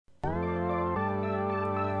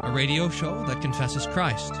a radio show that confesses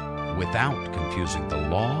Christ without confusing the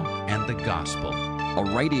law and the gospel. A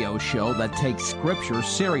radio show that takes Scripture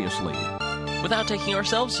seriously without taking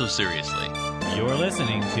ourselves so seriously. You're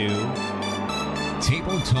listening to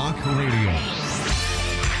Table Talk Radio.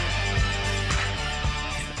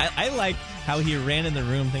 I like how he ran in the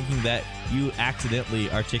room thinking that you accidentally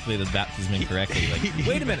articulated baptism incorrectly. Like,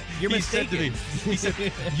 wait a minute, you're mistaken. He said,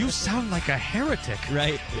 you sound like a heretic.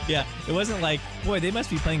 Right, yeah. It wasn't like, boy, they must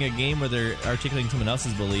be playing a game where they're articulating someone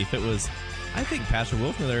else's belief. It was, I think Pastor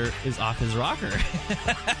Wolfmiller is off his rocker.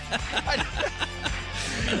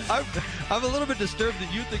 I'm a little bit disturbed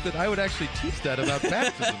that you think that I would actually teach that about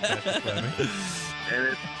baptism, Pastor Fleming. And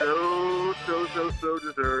it's so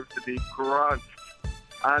deserved to be crunched.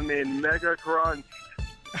 I mean, mega crunch.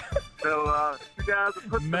 So, you guys would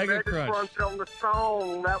put Mega the mega crunch on the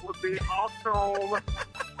song. That would be awesome.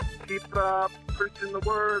 Keep preaching the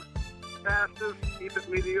word, pastors. Keep it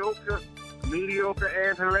mediocre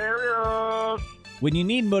and hilarious. When you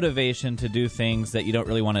need motivation to do things that you don't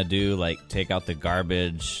really want to do, like take out the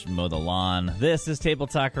garbage, mow the lawn, this is Table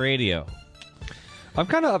Talk Radio. I'm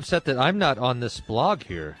kind of upset that I'm not on this blog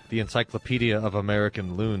here, the Encyclopedia of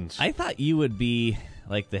American Loons. I thought you would be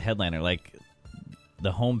like the headliner, like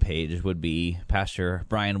the homepage would be Pastor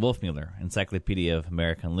Brian Wolfmuller, Encyclopedia of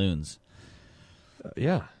American Loons.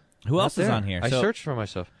 Yeah. Who else is on here? I searched for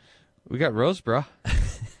myself. We got Roseborough.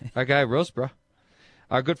 Our guy Roseborough.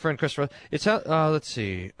 Our good friend Christopher. It's let's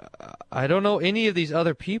see. I don't know any of these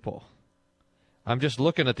other people. I'm just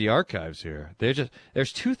looking at the archives here.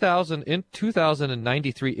 There's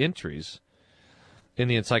 2,093 entries in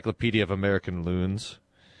the Encyclopedia of American Loons.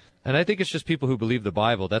 And I think it's just people who believe the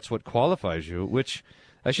Bible. That's what qualifies you, which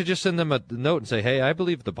I should just send them a note and say, hey, I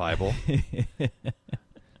believe the Bible.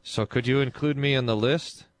 So could you include me in the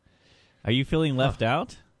list? Are you feeling left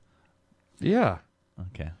out? Yeah.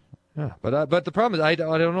 Okay. Yeah, but the problem is I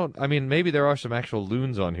don't know. I mean, maybe there are some actual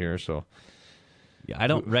loons on here, so. Yeah, I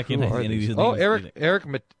don't recognize any of these. Oh,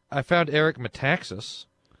 I found Eric Metaxas.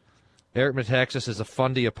 Eric Metaxas is a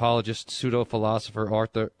fundy apologist, pseudo-philosopher,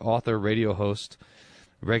 author, radio host,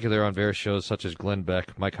 regular on various shows such as Glenn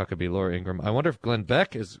Beck, Mike Huckabee, Laura Ingraham. I wonder if Glenn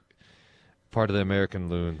Beck is part of the American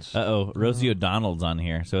Loons. Uh-oh, Rosie O'Donnell's on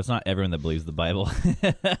here, so it's not everyone that believes the Bible.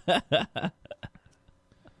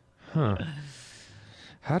 Huh.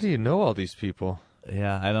 How do you know all these people?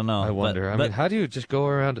 Yeah, I don't know. I wonder. I mean, how do you just go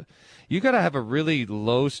around? You got to have a really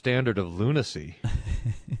low standard of lunacy.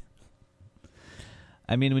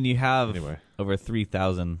 I mean, when you have over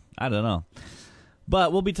 3,000, I don't know.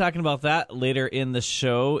 But we'll be talking about that later in the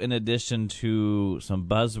show, in addition to some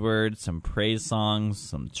buzzwords, some praise songs,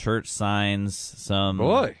 some church signs, some...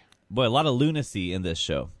 Boy, a lot of lunacy in this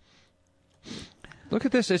show. Look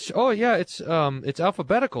at this. It's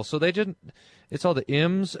alphabetical, so they didn't... It's all the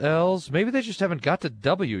M's, L's. Maybe they just haven't got to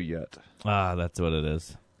W yet. Ah, that's what it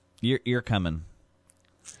is. You're coming.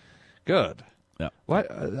 Good. Yeah. What?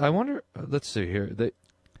 I wonder... let's see here.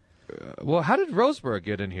 Well, how did Roseborough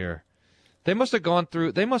get in here? They must have gone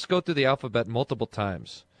through... They must go through the alphabet multiple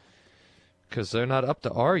times. Because they're not up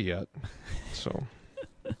to R yet. So...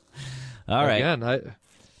 All right. Again,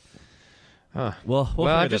 Well,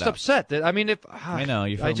 I'm just upset. I mean, I know,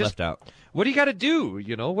 you're feeling left out. What do you got to do?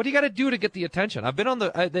 You know, what do you got to do to get the attention? I've been on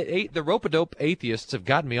the rope-a-dope atheists have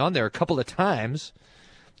gotten me on there a couple of times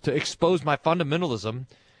to expose my fundamentalism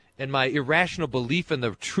and my irrational belief in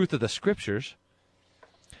the truth of the Scriptures.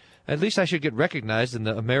 At least I should get recognized in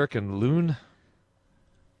the American Loon.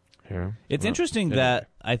 Here. It's interesting that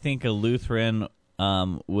I think a Lutheran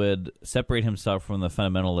would separate himself from the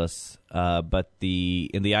fundamentalists, but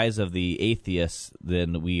in the eyes of the atheists,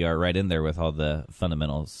 then we are right in there with all the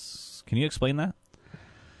fundamentals. Can you explain that?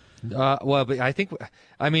 Well, but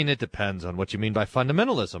I mean, it depends on what you mean by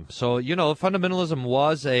fundamentalism. So, fundamentalism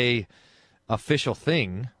was a official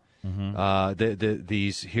thing.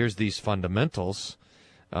 Mm-hmm. Here's these fundamentals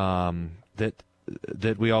that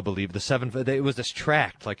we all believe. It was this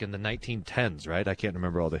tract, like in the 1910s, right? I can't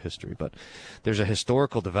remember all the history, but there's a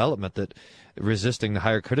historical development that resisting the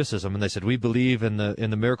higher criticism, and they said we believe in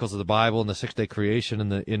the miracles of the Bible and the six-day creation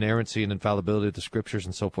and the inerrancy and infallibility of the Scriptures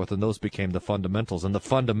and so forth, and those became the fundamentals. And the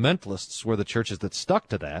fundamentalists were the churches that stuck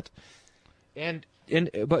to that.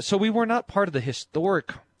 But so we were not part of the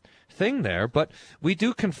historic thing there, but we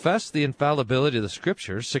do confess the infallibility of the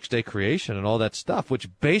Scriptures, six-day creation and all that stuff, which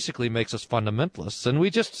basically makes us fundamentalists. And we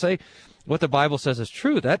just say what the Bible says is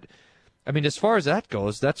true. As far as that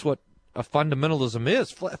goes, that's what a fundamentalism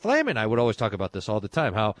is. Flammy and I would always talk about this all the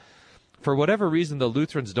time, how for whatever reason, the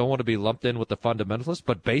Lutherans don't want to be lumped in with the fundamentalists,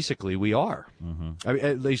 but basically we are. I mean,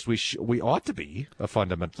 at least we ought to be a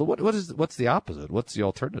fundamentalist. What's the opposite? What's the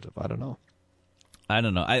alternative? I don't know.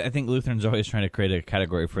 I think Lutherans are always trying to create a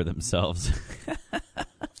category for themselves.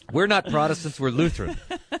 We're not Protestants, we're Lutheran.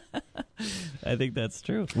 I think that's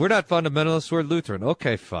true. We're not fundamentalists, we're Lutheran.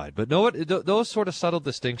 Okay, fine. But know what? Those sort of subtle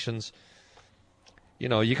distinctions, you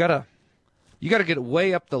gotta get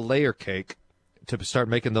way up the layer cake to start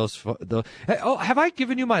making those. Hey, have I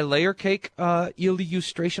given you my layer cake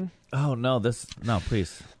illustration? Oh no,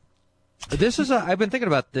 please. This is I've been thinking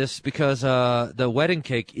about this because the wedding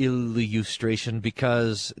cake illustration,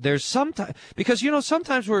 because there's sometimes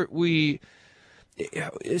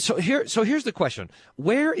so here's the question.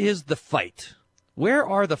 Where is the fight? Where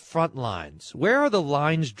are the front lines? Where are the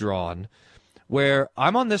lines drawn where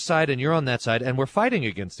I'm on this side and you're on that side and we're fighting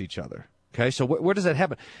against each other? Okay, so where does that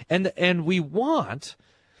happen? And we want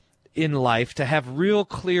in life to have real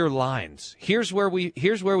clear lines. Here's where we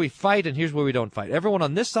fight and here's where we don't fight. Everyone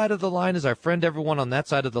on this side of the line is our friend, everyone on that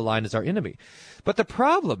side of the line is our enemy. But the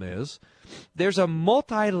problem is there's a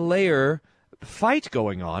multi-layer fight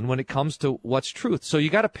going on when it comes to what's truth. So you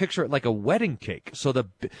got to picture it like a wedding cake. So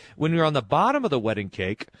when you're on the bottom of the wedding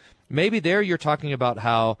cake, maybe there you're talking about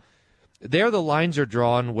how there the lines are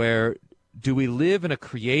drawn where do we live in a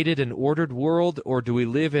created and ordered world or do we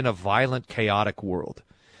live in a violent, chaotic world?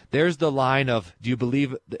 There's the line of, do you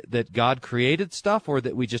believe that God created stuff or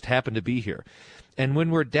that we just happen to be here? And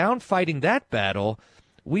when we're down fighting that battle,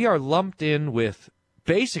 we are lumped in with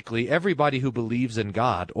basically everybody who believes in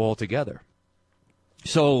God altogether.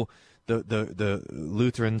 So the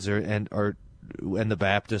Lutherans and the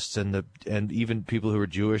Baptists and even people who are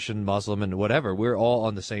Jewish and Muslim and whatever, we're all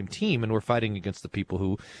on the same team and we're fighting against the people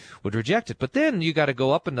who would reject it. But then you got to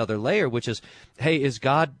go up another layer, which is, hey, has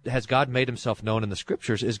God made himself known in the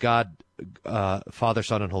scriptures? Is God Father,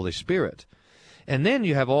 Son, and Holy Spirit? And then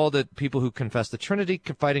you have all the people who confess the Trinity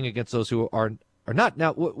fighting against those who are not.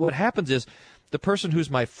 Now, what happens is the person who's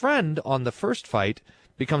my friend on the first fight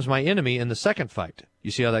becomes my enemy in the second fight.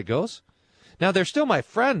 You see how that goes? Now, they're still my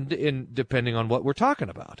friend depending on what we're talking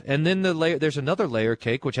about. And then there's another layer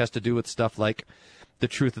cake, which has to do with stuff like the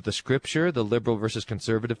truth of the scripture, the liberal versus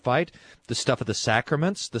conservative fight, the stuff of the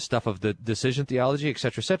sacraments, the stuff of the decision theology, et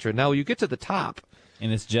cetera, et cetera. Now, you get to the top.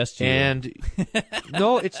 And it's just you. And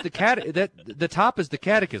no, it's the top is the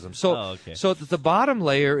catechism. So, So the bottom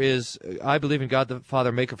layer is, I believe in God the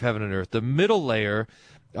Father, maker of heaven and earth. The middle layer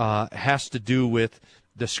has to do with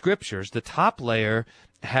the scriptures. The top layer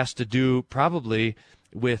has to do probably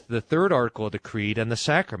with the third article of the creed and the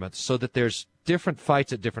sacraments, so that there's different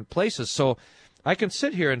fights at different places. So I can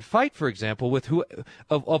sit here and fight, for example, with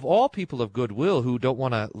of all people of goodwill who don't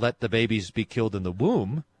want to let the babies be killed in the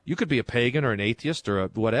womb. You could be a pagan or an atheist or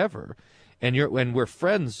whatever, and we're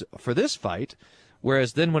friends for this fight.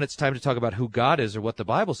 Whereas then when it's time to talk about who God is or what the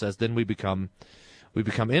Bible says, then we become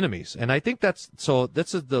enemies. And I think this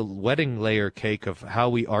is the wedding layer cake of how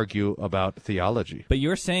we argue about theology. But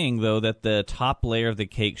you're saying, though, that the top layer of the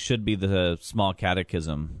cake should be the small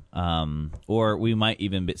catechism, or we might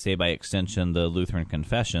even say by extension the Lutheran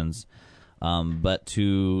confessions, but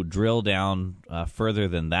to drill down further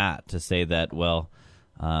than that, to say that, well,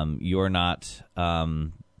 you're not, I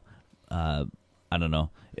don't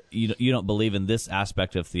know, you don't believe in this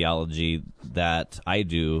aspect of theology that I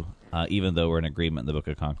do, even though we're in agreement in the Book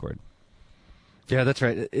of Concord. Yeah, that's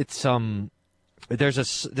right. It's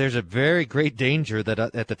there's a very great danger that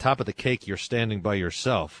at the top of the cake you're standing by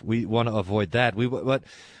yourself. We want to avoid that. We want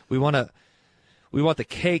the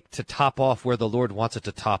cake to top off where the Lord wants it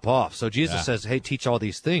to top off. So Jesus says, "Hey, teach all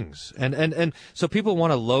these things," and so people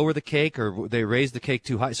want to lower the cake or they raise the cake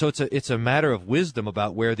too high. So it's a matter of wisdom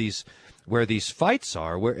about where these fights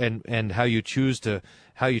are, and how you choose to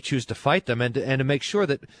fight them, and to make sure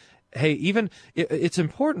that. Hey, it's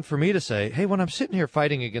important for me to say, hey, when I'm sitting here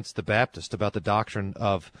fighting against the Baptist about the doctrine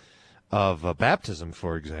of baptism,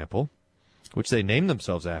 for example, which they name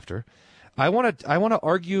themselves after, I want to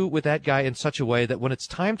argue with that guy in such a way that when it's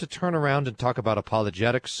time to turn around and talk about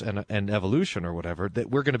apologetics and evolution or whatever, that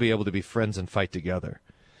we're going to be able to be friends and fight together,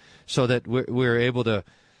 so that we're able to.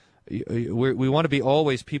 We want to be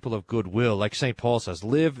always people of goodwill, like St. Paul says.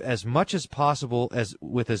 Live as much as possible as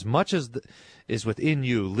much as is within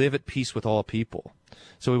you. Live at peace with all people.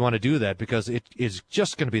 So we want to do that because it is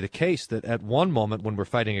just going to be the case that at one moment when we're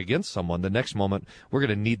fighting against someone, the next moment we're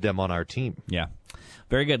going to need them on our team. Yeah,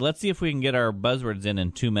 very good. Let's see if we can get our buzzwords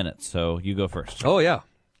in 2 minutes. So you go first. Oh yeah,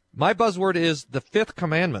 my buzzword is the fifth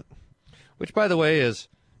commandment, which by the way is,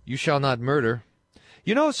 "You shall not murder."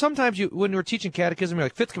 You know, sometimes when we're teaching catechism, you're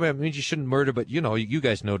like, fifth commandment means you shouldn't murder, but, you know, you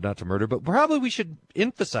guys know not to murder, but probably we should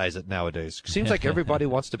emphasize it nowadays. Seems like everybody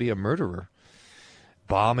wants to be a murderer.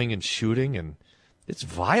 Bombing and shooting, and it's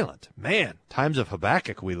violent. Man, times of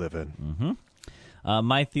Habakkuk we live in.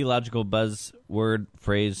 My theological buzzword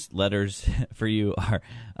phrase letters for you are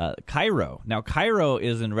Cairo. Now, Cairo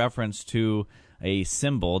is in reference to a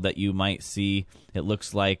symbol that you might see. It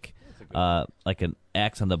looks like an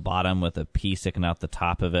X on the bottom with a P sticking out the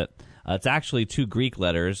top of it. It's actually two Greek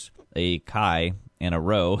letters, a chi and a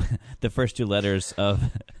rho, the first two letters of...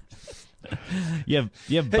 you have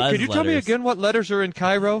buzz Hey, could you tell me letters. again what letters are in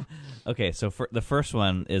Cairo? Okay, so the first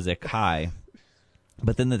one is a chi,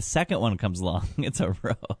 but then the second one comes along. It's a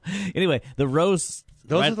rho. Anyway, the rho's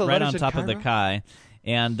Those are the right letters on in top of the Cairo? chi,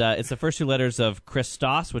 and it's the first two letters of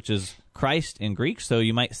Christos, which is Christ in Greek. So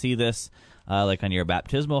you might see this like on your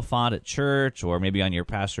baptismal font at church, or maybe on your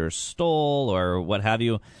pastor's stole, or what have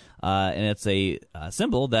you. And it's a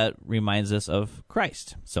symbol that reminds us of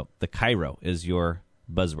Christ. So the Cairo is your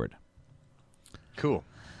buzzword. Cool.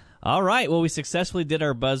 All right. Well, we successfully did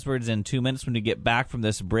our buzzwords in 2 minutes. When we get back from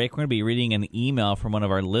this break, we're going to be reading an email from one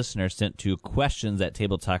of our listeners sent to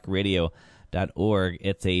questions@tabletalkradio.org.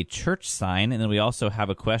 It's a church sign, and then we also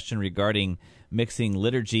have a question regarding mixing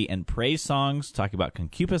liturgy and praise songs, talking about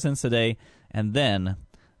concupiscence today, and then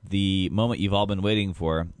the moment you've all been waiting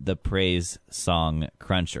for, the praise song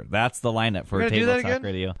cruncher. That's the lineup for We're gonna do Table that Talk again?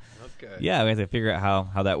 Radio. Okay. Yeah, we have to figure out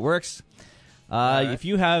how that works. If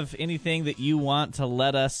you have anything that you want to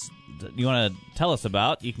you want to tell us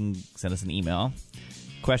about, you can send us an email.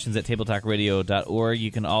 Questions@tabletalkradio.org.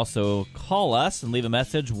 You can also call us and leave a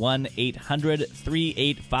message,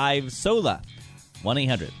 1-800-385-SOLA.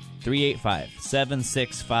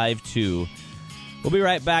 1-800-385-7652. We'll be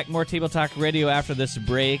right back. More Table Talk Radio after this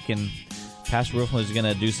break, and Pastor Wolfman is going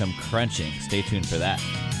to do some crunching. Stay tuned for that.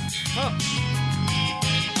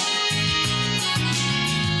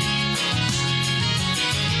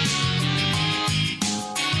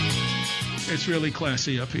 It's really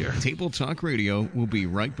classy up here. Table Talk Radio will be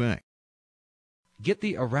right back. Get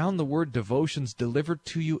the Around the Word devotions delivered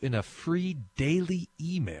to you in a free daily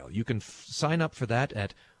email. You can sign up for that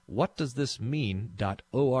at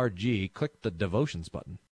whatdoesthismean.org. Click the devotions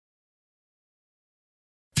button.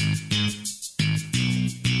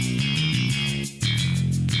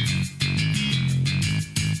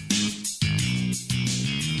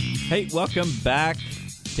 Hey, welcome back.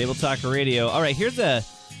 Table Talk Radio. All right, here's a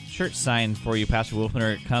church sign for you, Pastor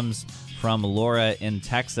Wolfner. It comes from Laura in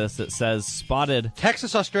Texas. It says spotted.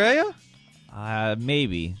 Texas, Australia?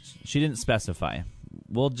 Maybe. She didn't specify.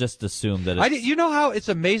 We'll just assume that it's... You know how it's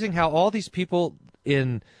amazing how all these people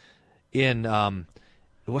in what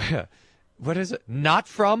is it? Not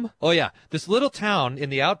From? Oh, yeah. This little town in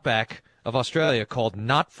the outback of Australia called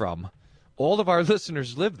Not From. All of our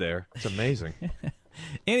listeners live there. It's amazing.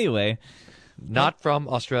 Anyway... Not from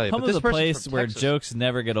Australia. Home but this of the person's place from where Texas. jokes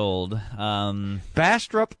never get old.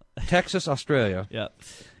 Bastrop, Texas, Australia. Yeah.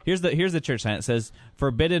 Here's the church sign. It says,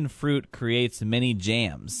 "Forbidden fruit creates many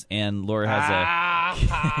jams." And Laura has a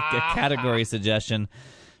category suggestion.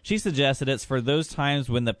 She suggested it's for those times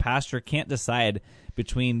when the pastor can't decide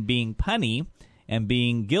between being punny and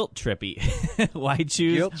being guilt trippy. Why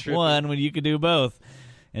choose one when you could do both?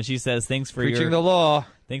 And she says, "Thanks for Preaching the law.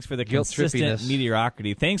 Thanks for the Guilt consistent trippiness.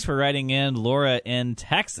 mediocrity." Thanks for writing in, Laura in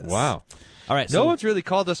Texas. Wow. All right. No one's really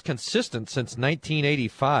called us consistent since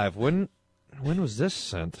 1985. When was this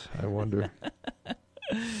sent, I wonder?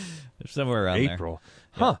 Somewhere around April.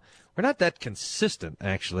 There. Huh. We're not that consistent,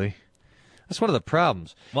 actually. That's one of the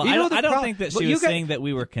problems. Well, You know I the don't think that Well, she you was got- saying that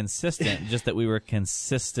we were consistent, just that we were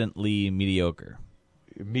consistently mediocre.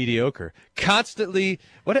 Mediocre, constantly.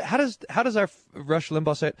 How does our Rush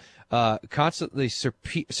Limbaugh say it? Constantly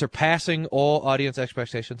surpassing all audience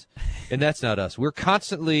expectations, and that's not us. We're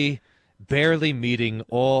constantly barely meeting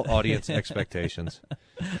all audience expectations.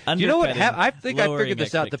 You know what? I think I figured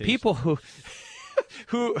this out. The people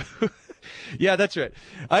who yeah, that's right.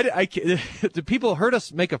 The people heard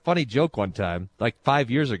us make a funny joke one time, like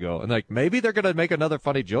 5 years ago, and like maybe they're going to make another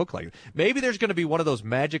funny joke. Like maybe there's going to be one of those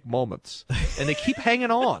magic moments, and they keep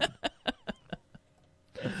hanging on.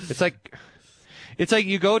 It's like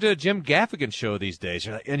you go to a Jim Gaffigan show these days,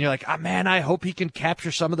 and you're like, oh, man, I hope he can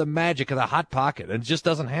capture some of the magic of the Hot Pocket, and it just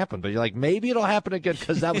doesn't happen. But you're like, maybe it'll happen again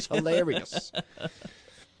because that was hilarious.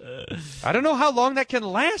 I don't know how long that can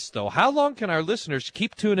last, though. How long can our listeners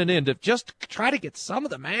keep tuning in to just try to get some of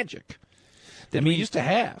the magic that we used to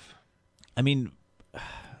have? I mean,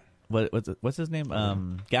 what's his name?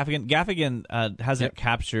 Gaffigan. Gaffigan hasn't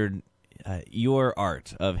captured your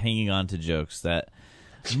art of hanging on to jokes that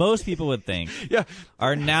most people would think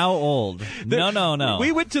are now old. No.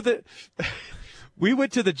 We went to the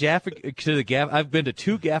Gaffigan. I've been to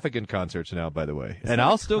 2 Gaffigan concerts now, by the way, and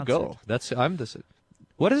I'll still go.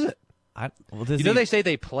 What is it? They say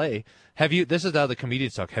they play. Have you? This is how the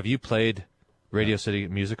comedians talk. Have you played Radio City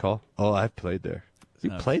Music Hall? Oh, I've played there. You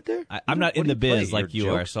played there? I'm not in the biz like you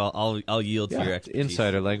are, so I'll yield to your expertise.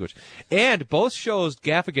 Insider language. And both shows,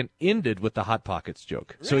 Gaffigan ended with the Hot Pockets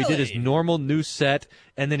joke. Really? So he did his normal new set,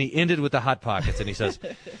 and then he ended with the Hot Pockets, and he says,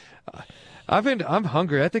 I'm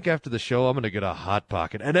hungry. I think after the show I'm going to get a Hot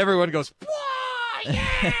Pocket. And everyone goes, yeah,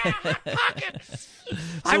 Hot Pocket.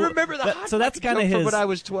 I remember the Hot Pocket. So that's kind of from when I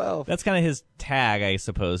was 12. That's kind of his tag, I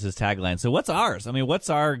suppose, his tagline. So what's ours? I mean, what's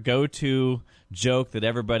our go-to joke that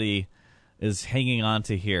everybody is hanging on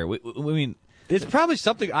to here? We mean, it's probably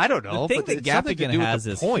something, I don't know. The thing but that Gaffigan has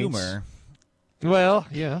is humor. Well,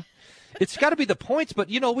 yeah. It's got to be the points, but,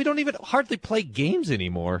 we don't even hardly play games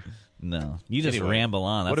anymore. No, you just ramble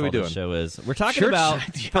on. That's what are we all doing? The show is. We're talking about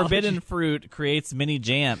forbidden fruit creates mini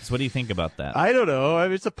jams. What do you think about that? I don't know. I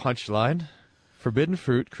mean, it's a punchline. Forbidden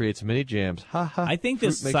fruit creates mini jams. Ha ha. I think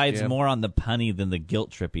this sides more on the punny than the guilt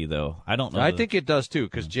trippy, though. I don't know. I think it does too,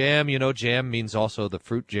 because jam, jam means also the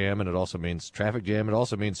fruit jam, and it also means traffic jam. It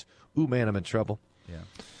also means, ooh man, I'm in trouble. Yeah.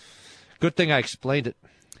 Good thing I explained it.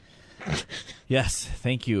 Yes,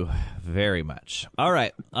 thank you very much. All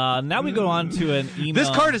right, now we go on to an email. This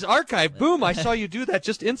card is archived. Boom, I saw you do that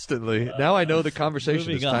just instantly. Now I know the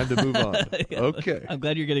conversation is time to move on. Okay. I'm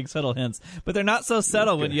glad you're getting subtle hints, but they're not so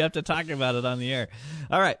subtle when you have to talk about it on the air.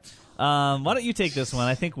 All right, why don't you take this one?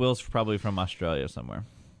 I think Will's probably from Australia somewhere.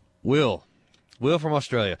 Will from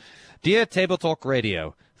Australia. Dear Table Talk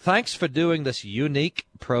Radio, thanks for doing this unique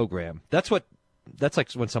program. That's like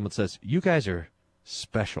when someone says, you guys are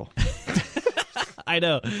special. I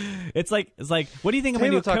know. It's like. What do you think of my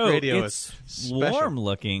new coat? Radio it's warm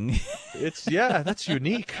looking. That's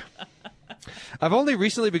unique. I've only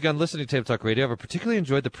recently begun listening to Table Talk Radio. I've particularly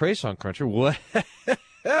enjoyed the Praise Song Cruncher. What?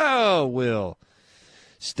 Oh, Will.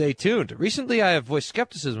 Stay tuned. Recently, I have voiced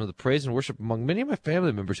skepticism of the praise and worship among many of my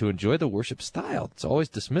family members who enjoy the worship style. It's always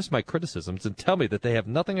dismiss my criticisms and tell me that they have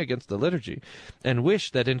nothing against the liturgy and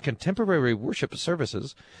wish that in contemporary worship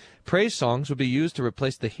services, praise songs would be used to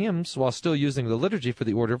replace the hymns while still using the liturgy for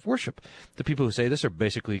the order of worship. The people who say this are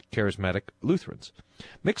basically charismatic Lutherans.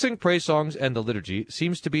 Mixing praise songs and the liturgy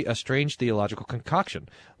seems to be a strange theological concoction,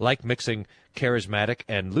 like mixing charismatic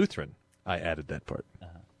and Lutheran. I added that part.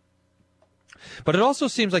 But it also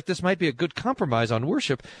seems like this might be a good compromise on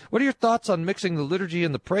worship. What are your thoughts on mixing the liturgy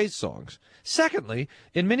and the praise songs? Secondly,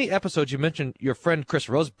 in many episodes you mentioned your friend Chris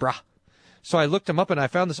Rosebrough. So I looked him up and I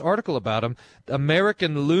found this article about him,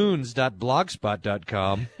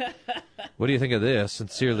 AmericanLoons.blogspot.com. What do you think of this?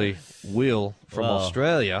 Sincerely, Will from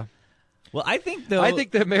Australia. Well, I think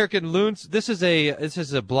the American Loons. This is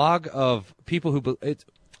a blog of people who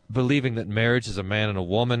believing that marriage is a man and a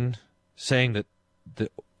woman, saying that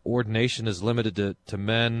the ordination is limited to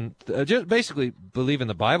men. Just basically believe in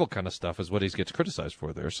the Bible kind of stuff is what he gets criticized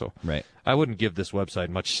for there. So right. I wouldn't give this website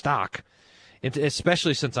much stock,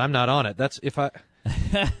 especially since I'm not on it. That's if I.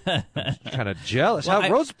 I'm kind of jealous. How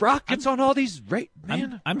Rose Brock gets on all these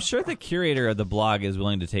man. I'm sure the curator of the blog is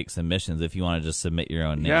willing to take submissions if you want to just submit your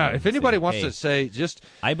own name. Yeah, if anybody wants to say, just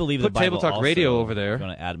I believe put the Bible Table Talk also, Radio over there. If you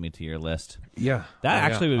want to add me to your list. Yeah, that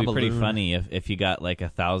actually would be pretty balloon. funny if you got like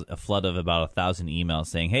a flood of about 1,000 emails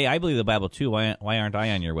saying, "Hey, I believe the Bible too. Why aren't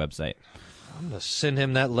I on your website?" I'm going to send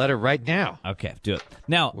him that letter right now. Okay, do it.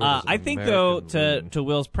 Now, I think, though, to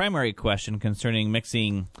Will's primary question concerning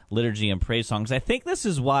mixing liturgy and praise songs, I think this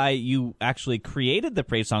is why you actually created the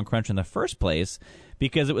Praise Song Crunch in the first place,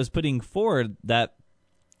 because it was putting forward that,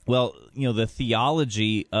 the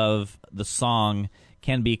theology of the song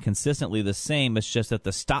can be consistently the same. It's just that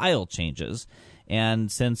the style changes.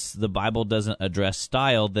 And since the Bible doesn't address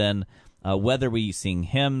style, then whether we sing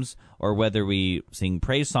hymns or whether we sing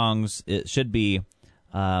praise songs, it should be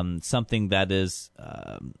something that is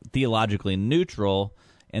theologically neutral,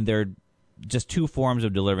 and they're just two forms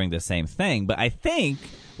of delivering the same thing. But I think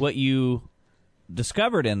what you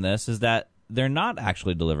discovered in this is that they're not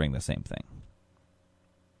actually delivering the same thing.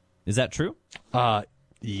 Is that true?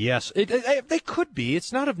 Yes. They could be.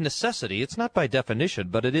 It's not of necessity. It's not by definition,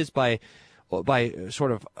 but it is by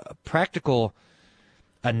sort of practical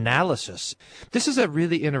analysis. This is a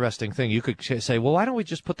really interesting thing. You could say, well, why don't we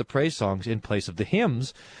just put the praise songs in place of the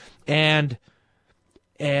hymns? And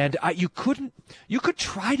you could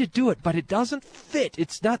try to do it, but it doesn't fit.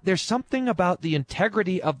 It's not. There's something about the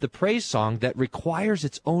integrity of the praise song that requires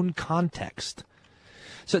its own context.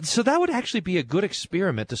 So that would actually be a good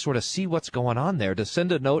experiment to sort of see what's going on there, to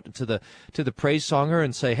send a note to the praise songer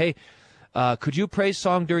and say, hey, could you praise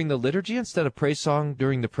song during the liturgy instead of praise song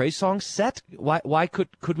during the praise song set? Why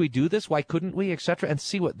could we do this? Why couldn't we, etc.? And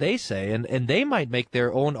see what they say. And they might make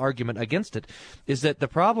their own argument against it. Is that the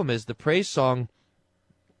problem is the praise song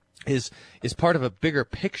is part of a bigger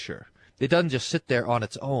picture. It doesn't just sit there on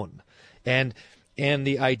its own. And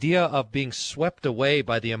the idea of being swept away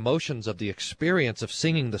by the emotions of the experience of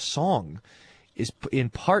singing the song is in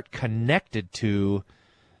part connected to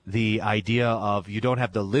the idea of you don't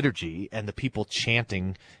have the liturgy and the people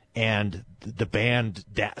chanting and the band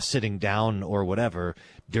sitting down or whatever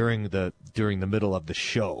during the middle of the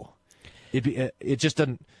show. It just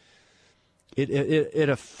doesn't. It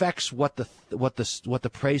affects what the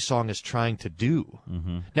praise song is trying to do.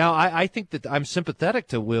 Mm-hmm. Now, I think that I'm sympathetic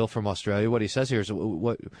to Will from Australia. What he says here is,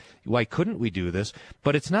 why couldn't we do this?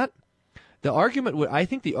 But it's not. I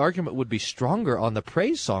think the argument would be stronger on the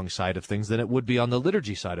praise song side of things than it would be on the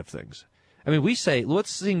liturgy side of things. I mean, we say, let's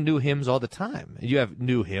sing new hymns all the time. You have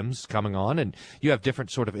new hymns coming on, and you have different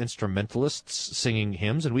sort of instrumentalists singing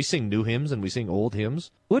hymns, and we sing new hymns and we sing old hymns.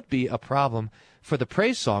 Would be a problem for the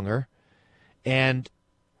praise songer, and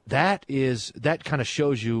that kind of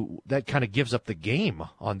shows you, that kind of gives up the game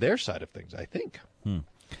on their side of things, I think.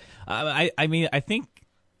 I think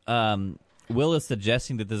Will is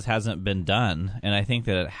suggesting that this hasn't been done, and I think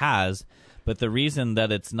that it has. But the reason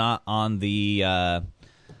that it's not on the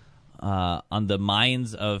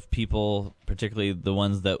minds of people, particularly the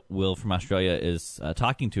ones that Will from Australia is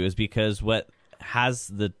talking to, is because what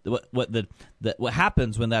happens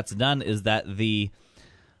when that's done is that the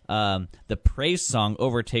praise song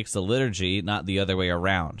overtakes the liturgy, not the other way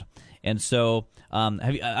around. And so,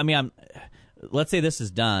 let's say this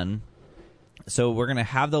is done. So we're going to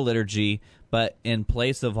have the liturgy, but in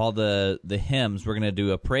place of all the hymns, we're going to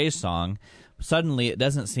do a praise song. Suddenly, it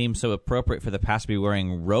doesn't seem so appropriate for the pastor to be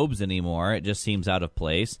wearing robes anymore. It just seems out of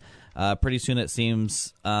place. Pretty soon, it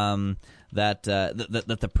seems that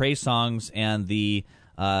the praise songs and the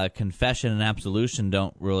confession and absolution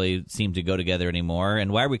don't really seem to go together anymore.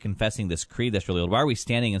 And why are we confessing this creed that's really old? Why are we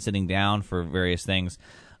standing and sitting down for various things?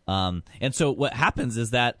 And so what happens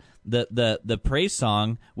is that the praise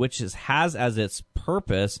song, which has as its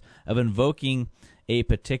purpose of invoking a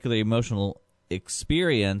particular emotional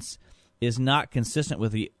experience, is not consistent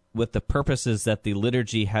with the purposes that the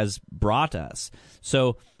liturgy has brought us.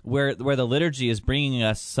 So where the liturgy is bringing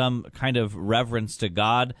us some kind of reverence to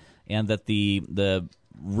God, and that the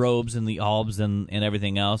robes and the albs and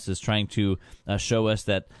everything else is trying to show us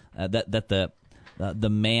that the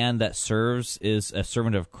man that serves is a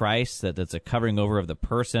servant of Christ, that's a covering over of the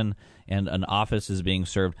person, and an office is being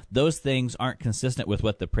served. Those things aren't consistent with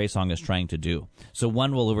what the praise song is trying to do. So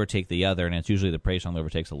one will overtake the other, and it's usually the praise song that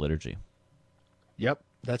overtakes the liturgy. Yep,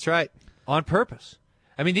 that's right. On purpose.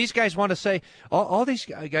 I mean, these guys want to say, all these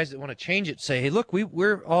guys that want to change it say, hey, look,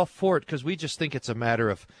 we're all for it because we just think it's a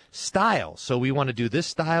matter of style. So we want to do this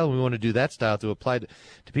style and we want to do that style to apply to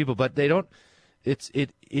people, but they don't.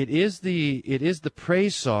 It is the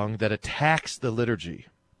praise song that attacks the liturgy.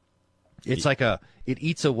 It's like it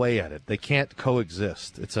eats away at it. They can't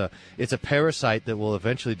coexist. It's a parasite that will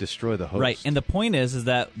eventually destroy the host. Right, and the point is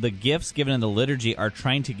that the gifts given in the liturgy are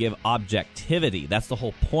trying to give objectivity. That's the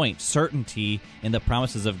whole point, certainty in the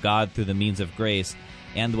promises of God through the means of grace.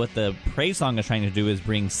 And what the praise song is trying to do is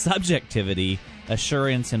bring subjectivity,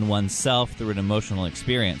 assurance in oneself through an emotional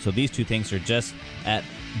experience. So these two things are just at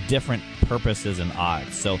different purposes and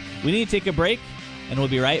odds. So we need to take a break, and we'll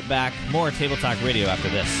be right back. More Table Talk Radio after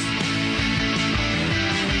this.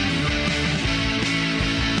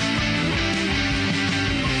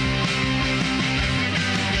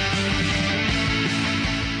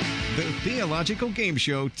 The Theological Game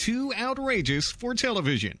Show, Too Outrageous for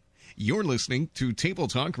Television. You're listening to Table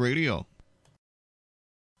Talk Radio.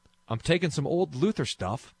 I'm taking some old Luther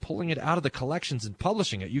stuff, pulling it out of the collections and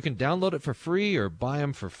publishing it. You can download it for free or buy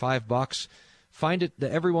them for $5. Find it, the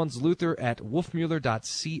Everyone's Luther, at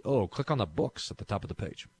wolfmueller.co. Click on the books at the top of the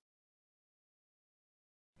page.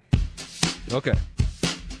 Okay.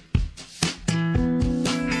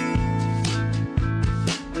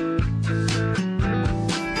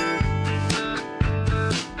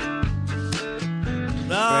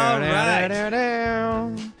 All right.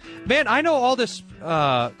 Man, I know all this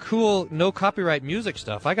cool, no copyright music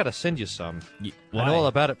stuff. I got to send you some. Why? I know all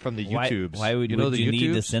about it from the YouTubes. Why would you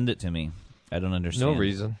need to send it to me? I don't understand. No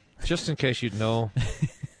reason. Just in case you'd know.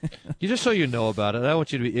 Just so you know about it. I don't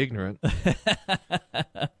want you to be ignorant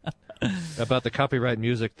about the copyright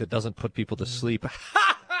music that doesn't put people to sleep.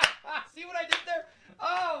 See what I did there?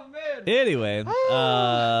 Oh, man. Anyway,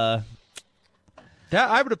 that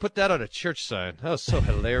I would have put that on a church sign. That was so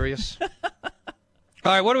hilarious.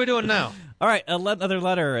 All right, what are we doing now? All right, another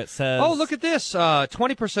letter. It says, "Oh, look at this!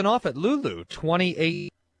 20% off at Lulu.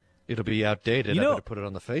 28. It'll be outdated. I better put it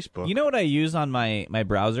on the Facebook. You know what I use on my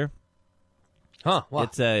browser? Huh? What?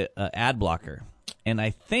 It's a ad blocker, and I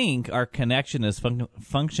think our connection is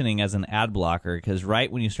functioning as an ad blocker because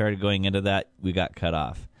right when you started going into that, we got cut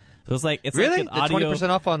off. So it's like really like an audio. 20%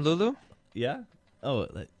 off on Lulu. Yeah. Oh,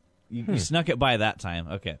 you snuck it by that time.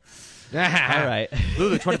 Okay. All right.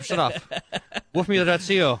 Lulu, 20% off.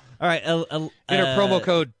 Wolfmeal.co. All right. Enter promo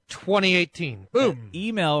code 2018. Boom.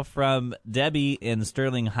 Email from Debbie in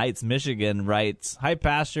Sterling Heights, Michigan writes, "Hi,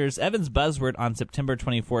 pastors. Evan's buzzword on September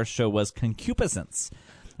 24th show was concupiscence.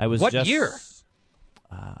 I was what just, year?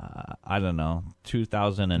 I don't know,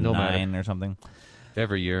 2009 or something.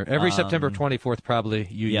 Every year. Every September 24th, probably,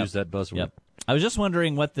 you use that buzzword. Yep. I was just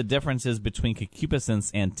wondering what the difference is between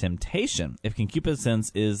concupiscence and temptation. If concupiscence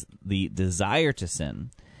is the desire to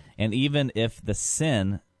sin, and even if the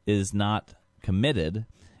sin is not committed,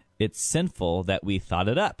 it's sinful that we thought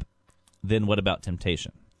it up. Then what about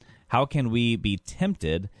temptation? How can we be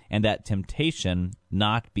tempted and that temptation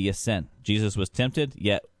not be a sin? Jesus was tempted,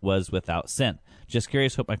 yet was without sin. Just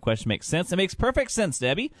curious. Hope my question makes sense. It makes perfect sense,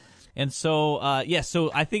 Debbie. And so,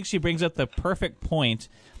 so I think she brings up the perfect point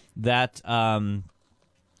that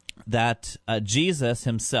Jesus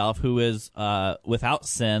himself, who is without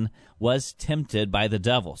sin, was tempted by the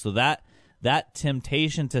devil. So that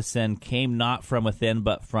temptation to sin came not from within,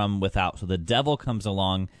 but from without. So the devil comes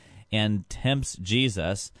along and tempts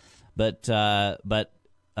Jesus, but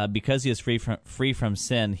because he is free from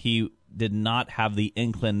sin, he did not have the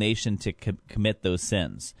inclination to commit those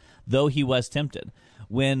sins, though he was tempted.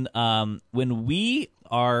 When we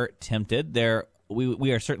are tempted,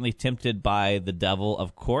 we are certainly tempted by the devil,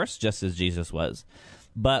 of course, just as Jesus was.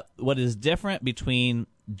 But what is different between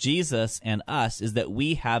Jesus and us is that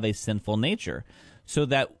we have a sinful nature, so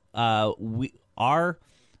that our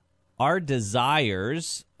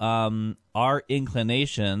desires, our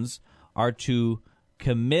inclinations are to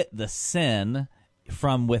commit the sin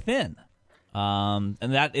from within. And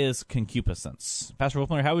that is concupiscence. Pastor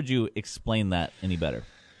Wolfmuller, how would you explain that any better?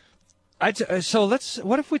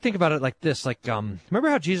 What if we think about it like this? Like, remember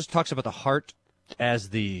how Jesus talks about the heart as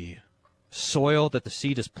the soil that the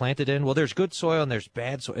seed is planted in? Well, there's good soil and there's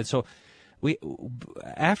bad soil. And so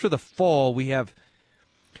after the fall, we have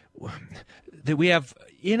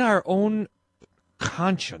in our own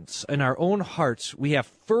conscience, in our own hearts, we have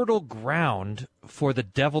fertile ground for the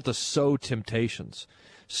devil to sow temptations.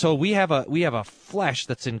 So we have a flesh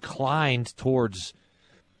that's inclined towards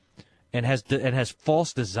and has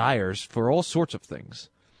false desires for all sorts of things.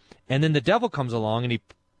 And then the devil comes along and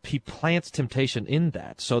he plants temptation in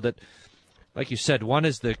that, so that, like you said, one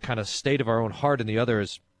is the kind of state of our own heart and the other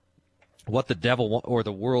is what the devil or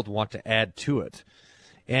the world want to add to it.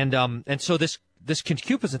 And so this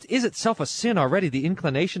concupiscence is itself a sin already, the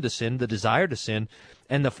inclination to sin, the desire to sin,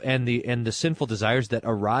 and the sinful desires that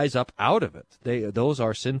arise up out of it. Those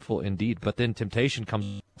are sinful indeed, but then temptation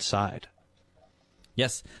comes inside.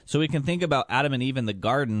 Yes, so we can think about Adam and Eve in the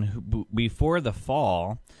garden. Before the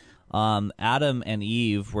fall, Adam and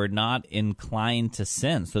Eve were not inclined to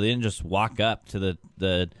sin, so they didn't just walk up to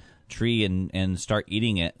the tree and start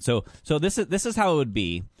eating it. So this is how it would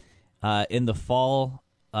be in the fall.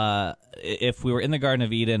 If we were in the Garden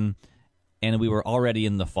of Eden and we were already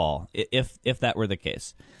in the fall, if that were the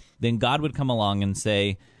case, then God would come along and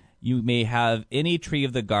say, "You may have any tree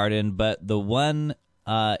of the garden, but the one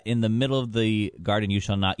in the middle of the garden you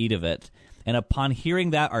shall not eat of it." And upon hearing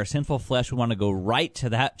that, our sinful flesh would want to go right to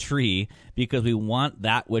that tree because we want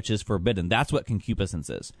that which is forbidden. That's what concupiscence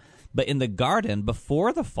is. But in the garden,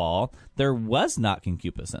 before the fall, there was not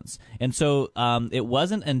concupiscence. And so it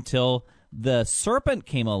wasn't until the serpent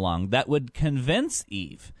came along that would convince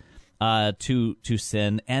Eve to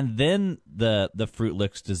sin, and then the fruit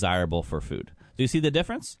looks desirable for food. Do you see the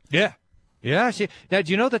difference? Yeah. Yeah. See, now, do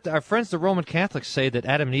you know that our friends, the Roman Catholics, say that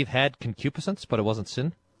Adam and Eve had concupiscence, but it wasn't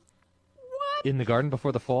sin? What? In the garden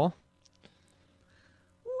before the fall?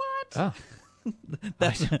 What? Oh.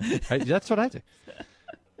 That's what I think.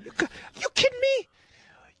 You kidding me?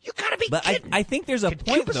 You gotta be kidding. But I think there's a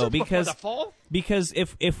point, though, because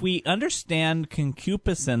if we understand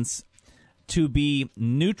concupiscence to be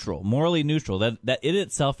neutral, morally neutral, that it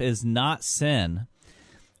itself is not sin,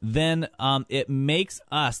 then it makes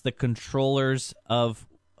us the controllers of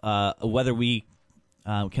whether we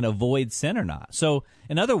can avoid sin or not. So,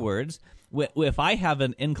 in other words, if I have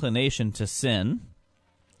an inclination to sin,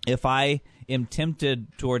 if I am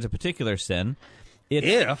tempted towards a particular sin,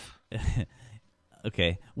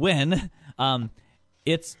 Okay, when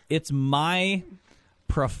it's my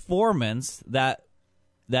performance that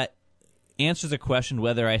answers a question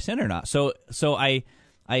whether I sin or not. So I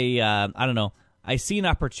don't know. I see an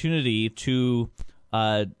opportunity to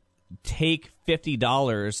take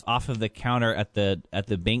 $50 off of the counter at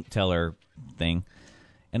the bank teller thing,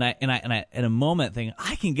 and I in a moment think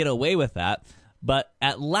I can get away with that. But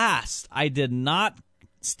at last I did not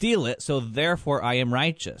steal it, so therefore I am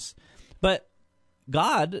righteous. But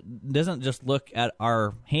God doesn't just look at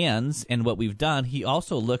our hands and what we've done. He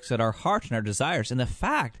also looks at our heart and our desires. And the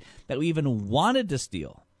fact that we even wanted to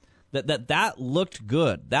steal, that looked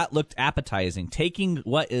good, that looked appetizing. Taking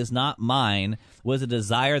what is not mine was a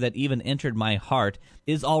desire that even entered my heart,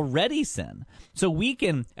 is already sin. So we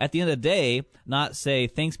can, at the end of the day, not say,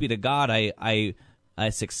 thanks be to God, I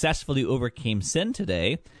successfully overcame sin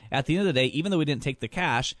today. At the end of the day, even though we didn't take the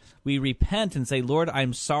cash, we repent and say, Lord,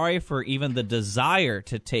 I'm sorry for even the desire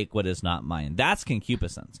to take what is not mine. That's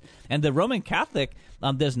concupiscence. And the Roman Catholic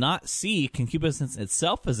does not see concupiscence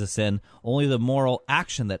itself as a sin, only the moral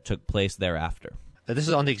action that took place thereafter. This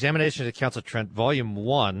is on the Examination of the Council of Trent, Volume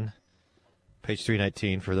 1, page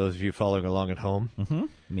 319, for those of you following along at home. Mm-hmm.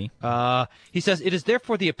 Me. He says, it is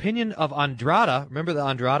therefore the opinion of Andrada, remember the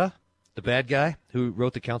Andrada, the bad guy who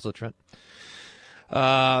wrote the Council of Trent?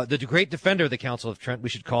 The great defender of the Council of Trent, we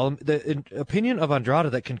should call him, the opinion of Andrada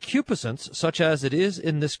that concupiscence, such as it is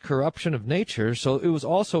in this corruption of nature, so it was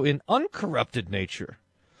also in uncorrupted nature,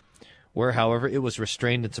 where, however, it was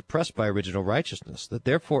restrained and suppressed by original righteousness, that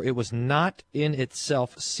therefore it was not in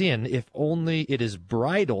itself sin, if only it is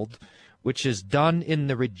bridled, which is done in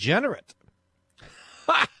the regenerate.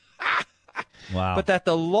 Wow. But that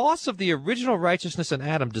the loss of the original righteousness in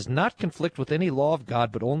Adam does not conflict with any law of God,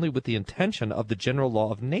 but only with the intention of the general law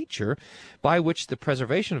of nature, by which the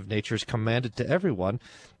preservation of nature is commanded to everyone,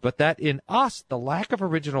 but that in us the lack of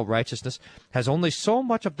original righteousness has only so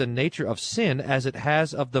much of the nature of sin as it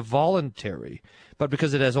has of the voluntary, but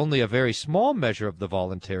because it has only a very small measure of the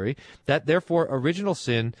voluntary, that therefore original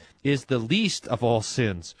sin is the least of all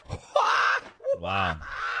sins. Wow.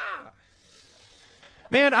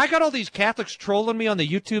 Man, I got all these Catholics trolling me on the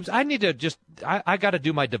YouTubes. I need to just, I got to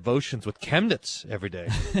do my devotions with Chemnitz every day.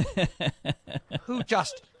 Who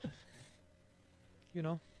just,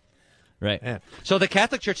 Right. Man. So the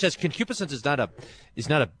Catholic Church says concupiscence is not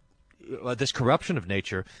a, this corruption of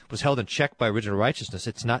nature was held in check by original righteousness.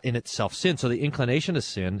 It's not in itself sin. So the inclination to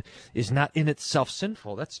sin is not in itself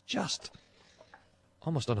sinful. That's just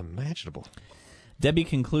almost unimaginable. Debbie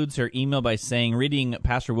concludes her email by saying, reading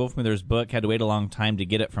Pastor Wolfmueller's book, had to wait a long time to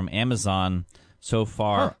get it from Amazon. So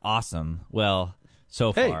far, awesome. Well,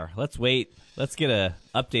 so far. Let's wait. Let's get a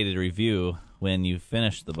updated review when you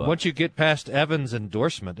finish the book. Once you get past Evan's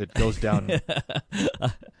endorsement, it goes down.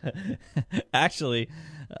 Actually,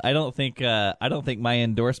 I don't think my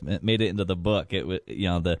endorsement made it into the book. It was,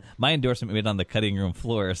 my endorsement made it on the cutting room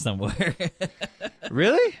floor somewhere.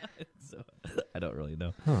 Really? So, I don't really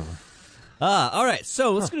know. All right,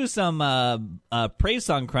 so let's do some praise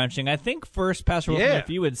song crunching. I think first, Pastor Wolfman, if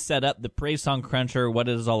you would set up the praise song cruncher, what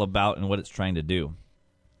it is all about and what it's trying to do.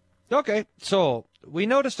 Okay, so we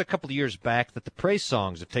noticed a couple of years back that the praise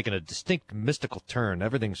songs have taken a distinct mystical turn.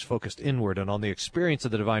 Everything's focused inward and on the experience of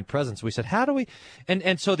the divine presence. We said, how do we?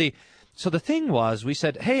 And so the thing was, we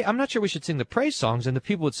said, hey, I'm not sure we should sing the praise songs, and the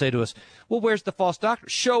people would say to us, well, where's the false doctrine?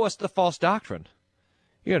 Show us the false doctrine.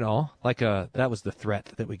 That was the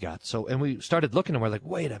threat that we got. So, and we started looking and we're like,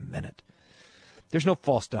 wait a minute. There's no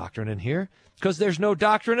false doctrine in here because there's no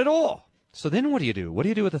doctrine at all. So then what do you do? What do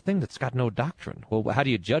you do with a thing that's got no doctrine? Well, how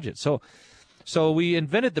do you judge it? So we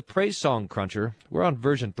invented the praise song cruncher. We're on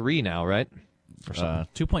version 3 now, right?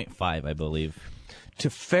 2.5, I believe. To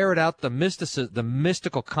ferret out the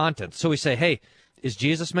mystical content. So we say, hey, is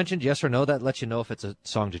Jesus mentioned? Yes or no? That lets you know if it's a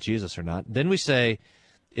song to Jesus or not. Then we say,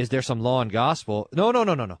 is there some law and gospel? No.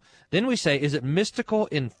 Then we say, is it mystical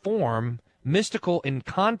in form, mystical in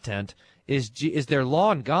content? Is there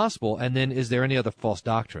law and gospel? And then is there any other false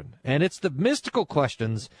doctrine? And it's the mystical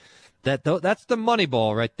questions that's the money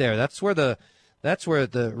ball right there. That's where the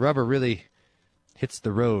rubber really hits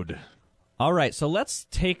the road. All right, so let's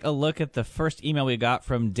take a look at the first email we got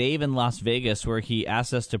from Dave in Las Vegas, where he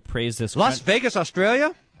asked us to praise this. Las Vegas,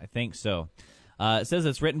 Australia? I think so. It says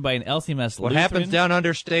it's written by an LCMS What Lutheran. happens down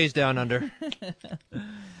under stays down under.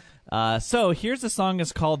 So here's the song.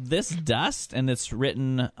 It's called This Dust, and it's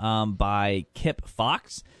written by Kip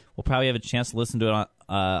Fox. We'll probably have a chance to listen to it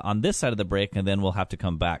on this side of the break, and then we'll have to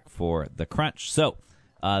come back for the crunch. So,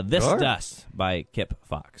 This Dust by Kip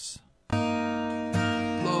Fox.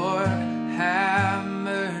 Lord, have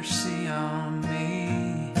mercy on me.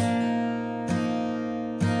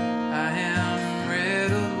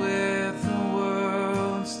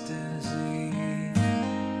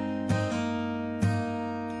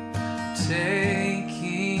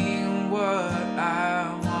 taking what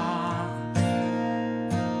I want,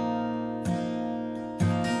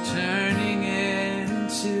 turning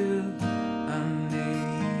into a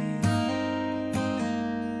need.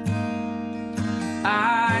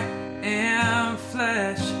 I am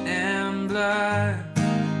flesh and blood,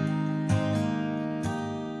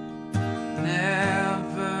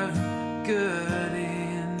 never good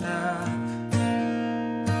enough.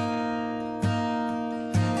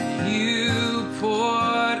 You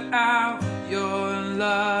poured out your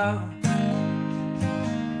love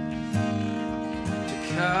to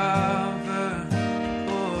cover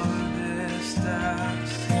all this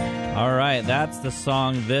dust. All right, that's the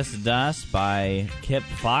song This Dust by Kip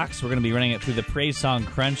Fox. We're going to be running it through the Praise Song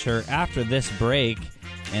Cruncher after this break,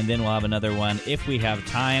 and then we'll have another one if we have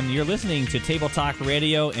time. You're listening to Table Talk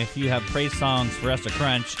Radio. If you have praise songs for us to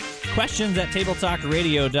crunch, questions at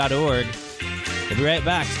tabletalkradio.org. We'll be right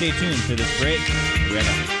back. Stay tuned for this break. We'll be right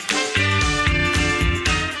back.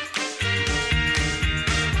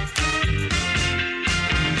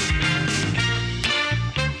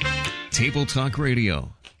 Table Talk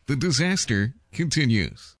Radio. The disaster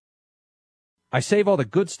continues. I save all the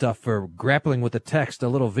good stuff for grappling with the text, a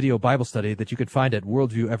little video Bible study that you could find at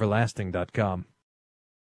worldvieweverlasting.com.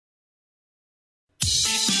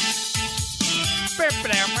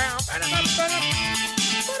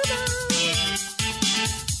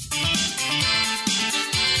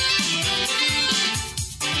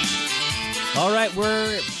 All right,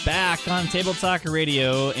 we're back on Table Talk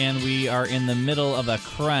Radio, and we are in the middle of a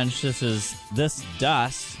crunch. This is This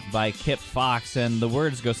Dust by Kip Fox, and the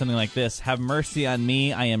words go something like this. Have mercy on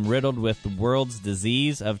me. I am riddled with the world's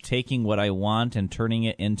disease of taking what I want and turning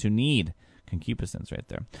it into need. Concupiscence right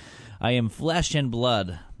there. I am flesh and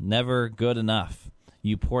blood, never good enough.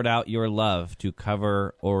 You poured out your love to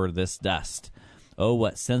cover o'er this dust. Oh,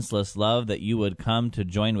 what senseless love that you would come to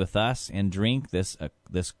join with us and drink this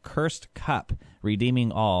cursed cup,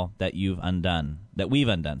 redeeming all that we've undone. Yeah. We've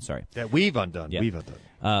undone.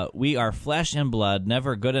 We are flesh and blood,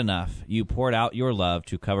 never good enough. You poured out your love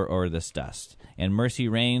to cover o'er this dust. And mercy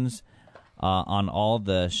reigns on all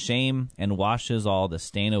the shame and washes all the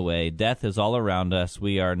stain away. Death is all around us.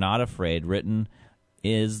 We are not afraid. Written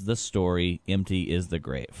is the story. Empty is the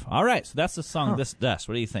grave. All right, so that's the song, This Dust.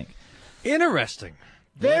 What do you think? Interesting.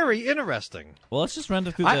 Very interesting. Well, let's just run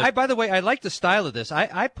through I by the way, I like the style of this.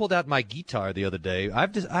 I pulled out my guitar the other day. I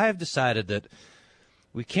have decided that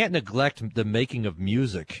we can't neglect the making of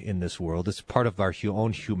music in this world. It's part of our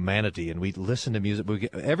own humanity, and we listen to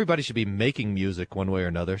music. Everybody should be making music one way or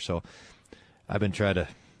another, so I've been trying to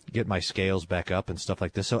get my scales back up and stuff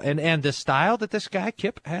like this. So, and the style that this guy,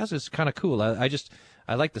 Kip, has is kind of cool. I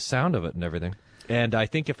like the sound of it and everything. And I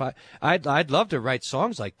think if I'd love to write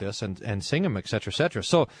songs like this and sing them, et cetera, et cetera.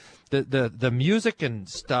 So the music and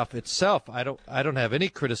stuff itself, I don't have any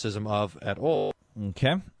criticism of at all.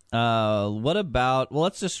 Okay. What about? Well,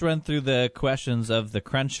 let's just run through the questions of the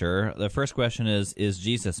cruncher. The first question is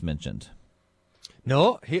Jesus mentioned?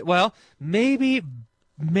 No. Maybe.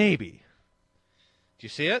 Do you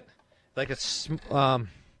see it? Like it's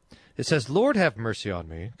it says, "Lord, have mercy on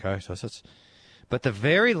me." Okay, so that's. But the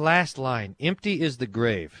very last line, empty is the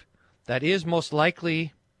grave, that is most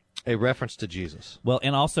likely a reference to Jesus. Well,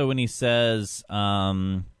 and also when he says,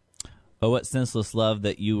 oh, what senseless love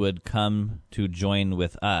that you would come to join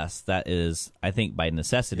with us, that is, I think, by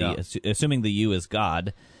necessity, assuming the you is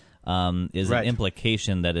God, is an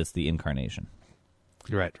implication that it's the incarnation.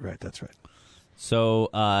 Right, that's right. So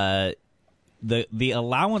the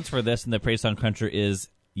allowance for this in the Praise Song Cruncher is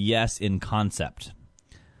yes in concept.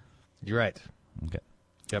 You're right. Okay.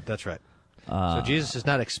 Yep, that's right. So Jesus is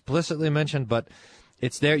not explicitly mentioned, but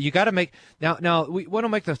it's there. You got to make now. We want to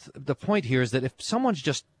make the point here is that if someone's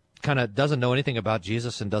just kind of doesn't know anything about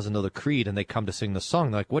Jesus and doesn't know the creed, and they come to sing the song,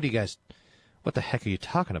 they're like, "What the heck are you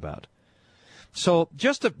talking about?" So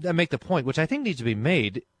just to make the point, which I think needs to be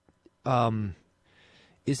made,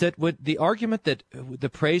 is that with the argument that the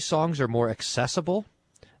praise songs are more accessible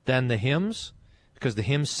than the hymns, because the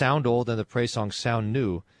hymns sound old and the praise songs sound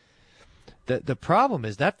new. The problem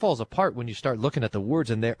is that falls apart when you start looking at the words,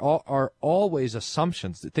 and there are always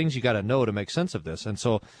assumptions, things you got to know to make sense of this. And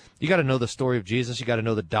so you got to know the story of Jesus, you got to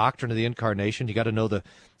know the doctrine of the incarnation, you got to know the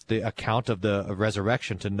account of the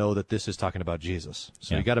resurrection to know that this is talking about Jesus.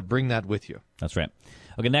 So you got to bring that with you. That's right.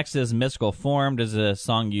 Okay, next is mystical form. Does a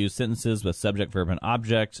song use sentences with subject, verb, and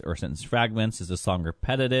object, or sentence fragments? Is a song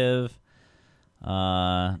repetitive?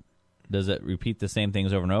 Does it repeat the same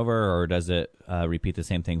things over and over, or does it repeat the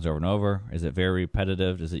same things over and over? Is it very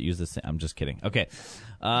repetitive? Does it use the same? I'm just kidding. Okay.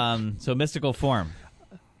 So mystical form.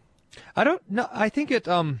 I don't know. I think it.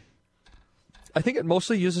 I think it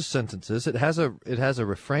mostly uses sentences. It has a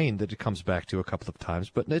refrain that it comes back to a couple of times,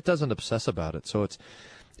 but it doesn't obsess about it. So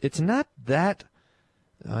it's not that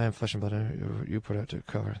I am flesh and blood. You put out to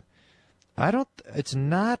cover. It's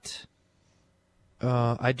not.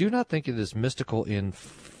 I do not think it is mystical in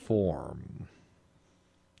form.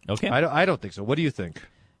 Okay. I don't think so. What do you think?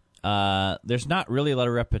 There's not really a lot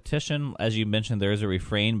of repetition. As you mentioned, there is a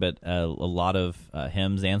refrain, but a lot of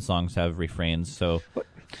hymns and songs have refrains. So,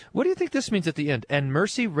 what do you think this means at the end? And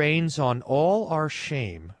mercy reigns on all our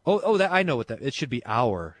shame. I know what that. It should be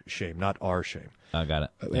our shame, not our shame. I got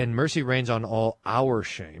it. And mercy reigns on all our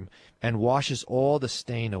shame and washes all the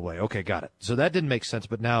stain away. Okay, got it. So that didn't make sense,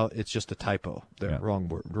 but now it's just a typo. There, wrong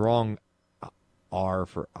word. Wrong R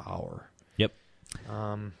for our. Yep.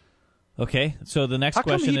 Okay, so the next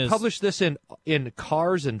question is... How come he published this in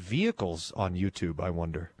cars and vehicles on YouTube, I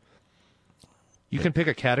wonder? You can pick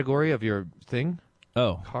a category of your thing?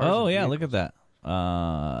 Oh, yeah, look at that.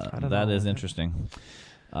 That is interesting.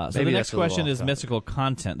 So the next question is mystical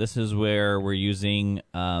content. This is where we're using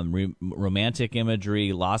romantic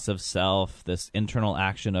imagery, loss of self, this internal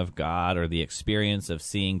action of God, or the experience of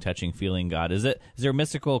seeing, touching, feeling God. Is there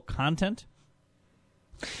mystical content?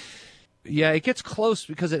 Yeah, it gets close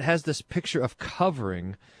because it has this picture of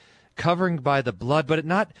covering by the blood,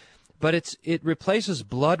 it replaces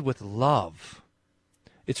blood with love.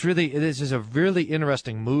 This is a really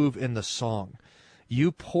interesting move in the song.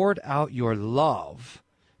 You poured out your love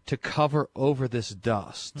to cover over this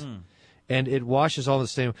dust, and it washes all the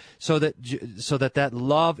stain. So that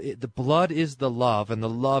love, the blood is the love, and the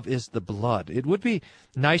love is the blood. It would be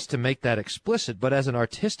nice to make that explicit, but as an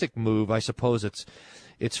artistic move, I suppose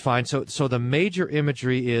it's fine. So the major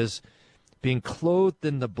imagery is being clothed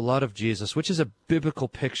in the blood of Jesus, which is a biblical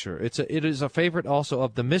picture. It is a favorite also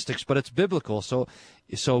of the mystics, but it's biblical. So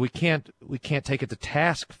we can't take it to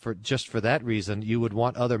task for that reason. You would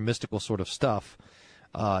want other mystical sort of stuff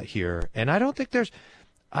here, and I don't think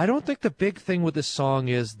the big thing with this song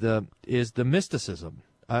is the mysticism.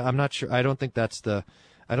 I'm not sure. I don't think that's the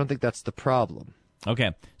problem.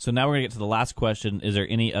 Okay, so now we're going to get to the last question. Is there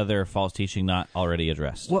any other false teaching not already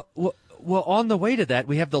addressed? Well, on the way to that,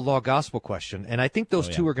 we have the law-gospel question, and I think those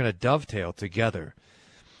two are going to dovetail together.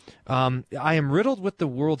 I am riddled with the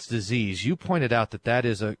world's disease. You pointed out that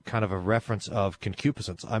is a kind of a reference of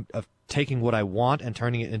concupiscence, of taking what I want and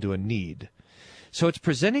turning it into a need. So it's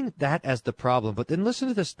presenting that as the problem, but then listen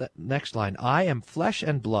to this next line. I am flesh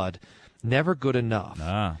and blood, never good enough.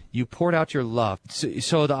 You poured out your love.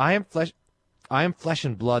 So the I am flesh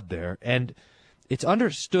and blood there, and it's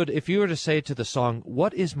understood. If you were to say to the song,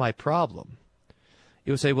 what is my problem?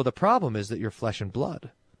 You would say, well, the problem is that you're flesh and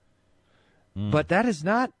blood. But that is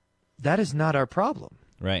not our problem.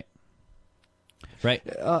 Right.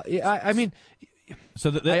 I mean,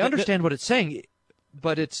 so I understand what it's saying,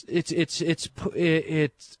 but it's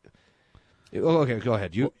okay, go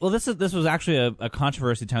ahead. Well, this was actually a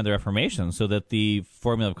controversy time of the Reformation, so that the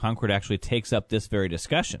Formula of Concord actually takes up this very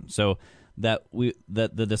discussion. So that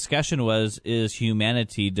the discussion was, is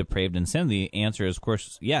humanity depraved in sin? The answer is, of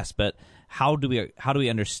course, yes. But how do we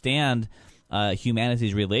understand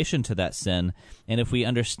humanity's relation to that sin? And if we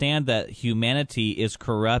understand that humanity is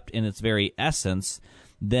corrupt in its very essence,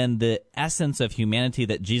 then the essence of humanity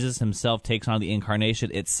that Jesus himself takes on the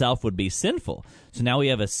incarnation itself would be sinful. So now we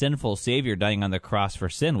have a sinful Savior dying on the cross for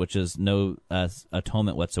sin, which is no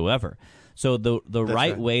atonement whatsoever. So the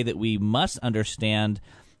right way that we must understand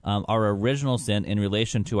our original sin in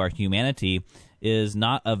relation to our humanity is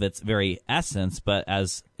not of its very essence, but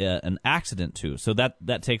as an accident to. So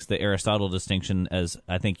that takes the Aristotle distinction, as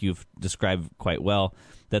I think you've described quite well,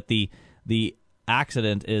 that the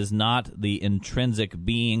accident is not the intrinsic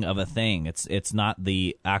being of a thing. It's not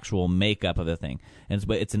the actual makeup of a thing,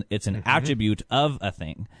 but it's an attribute of a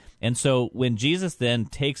thing. And so when Jesus then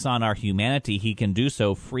takes on our humanity, he can do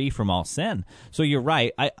so free from all sin. So you're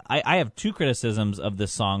right. I have two criticisms of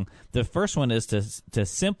this song. The first one is to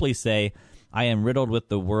simply say, I am riddled with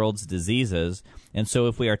the world's diseases. And so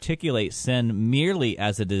if we articulate sin merely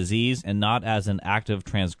as a disease and not as an act of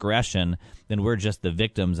transgression, then we're just the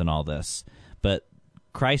victims in all this. But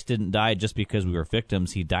Christ didn't die just because we were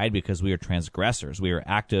victims. He died because we were transgressors. We were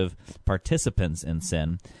active participants in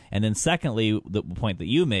sin. And then secondly, the point that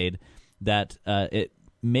you made, that it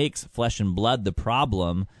makes flesh and blood the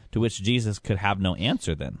problem, to which Jesus could have no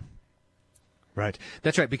answer then. Right.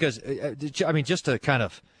 That's right, because, I mean, just to kind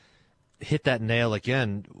of hit that nail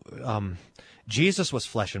again, Jesus was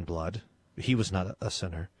flesh and blood. He was not a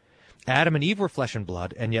sinner. Adam and Eve were flesh and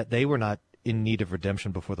blood, and yet they were not in need of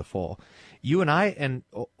redemption before the fall. You and I and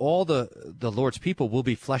all the Lord's people will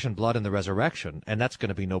be flesh and blood in the resurrection, and that's going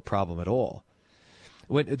to be no problem at all.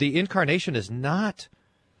 when the incarnation is not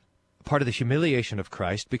part of the humiliation of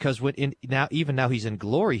Christ, because even now he's in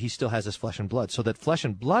glory, he still has his flesh and blood. So that flesh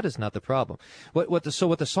and blood is not the problem. What the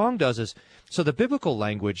song does is, so the biblical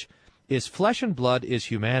language is flesh and blood is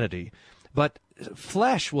humanity, but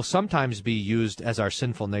flesh will sometimes be used as our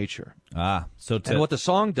sinful nature. And what the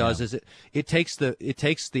song does is it takes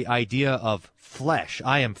the idea of flesh.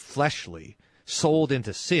 I am fleshly, sold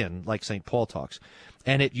into sin, like St. Paul talks,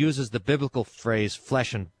 and it uses the biblical phrase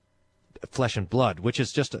flesh and blood, which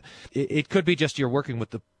is just it could be just you're working with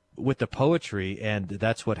the poetry, and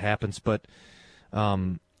that's what happens. But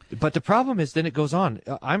the problem is, then it goes on.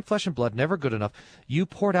 I'm flesh and blood, never good enough. You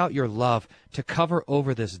poured out your love to cover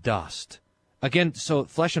over this dust. Again, so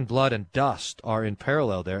flesh and blood and dust are in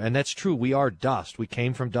parallel there, and that's true. We are dust. We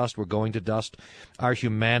came from dust. We're going to dust. Our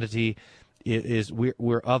humanity is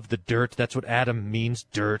we're of the dirt. That's what Adam means,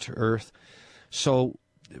 dirt, earth. So,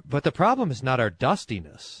 but the problem is not our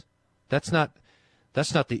dustiness. That's not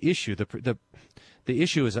the issue. The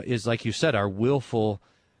issue is like you said, our willful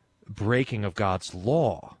breaking of God's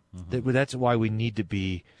law. Mm-hmm. That's why we need to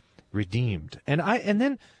be redeemed.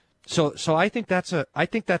 So I think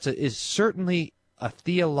is certainly a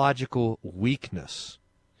theological weakness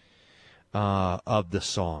of the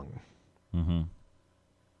song. Mm-hmm.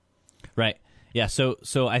 Right. Yeah.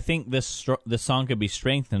 So I think this song could be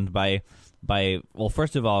strengthened by well,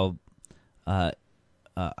 first of all,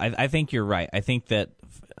 I think you're right. I think that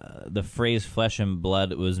the phrase "flesh and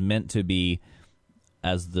blood" was meant to be,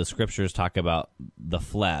 as the scriptures talk about, the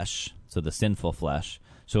flesh, so the sinful flesh.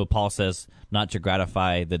 So Paul says not to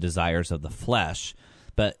gratify the desires of the flesh,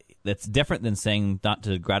 but that's different than saying not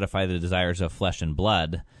to gratify the desires of flesh and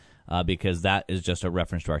blood, because that is just a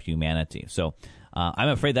reference to our humanity. So I'm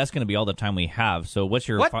afraid that's going to be all the time we have. So what's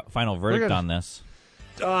your final verdict on this?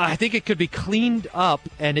 I think it could be cleaned up,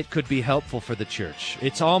 and it could be helpful for the church.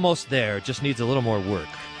 It's almost there. It just needs a little more work.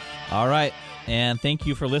 All right. And thank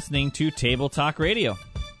you for listening to Table Talk Radio,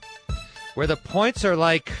 where the points are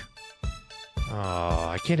like... Oh,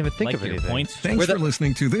 I can't even think of anything. Thanks for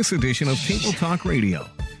listening to this edition of Table Talk Radio.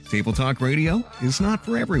 Table Talk Radio is not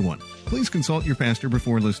for everyone. Please consult your pastor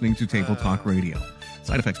before listening to Table Talk Radio.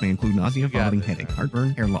 Side effects may include nausea, vomiting, headache,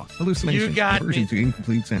 heartburn, hair loss, hallucinations, aversion to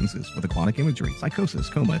incomplete sentences with aquatic imagery, psychosis,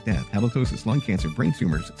 coma, death, halitosis, lung cancer, brain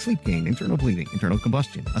tumors, sleep gain, internal bleeding, internal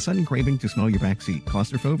combustion, a sudden craving to smell your backseat,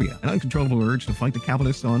 claustrophobia, an uncontrollable urge to fight the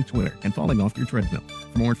Calvinists on Twitter, and falling off your treadmill.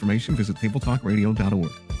 For more information, visit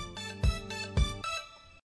tabletalkradio.org.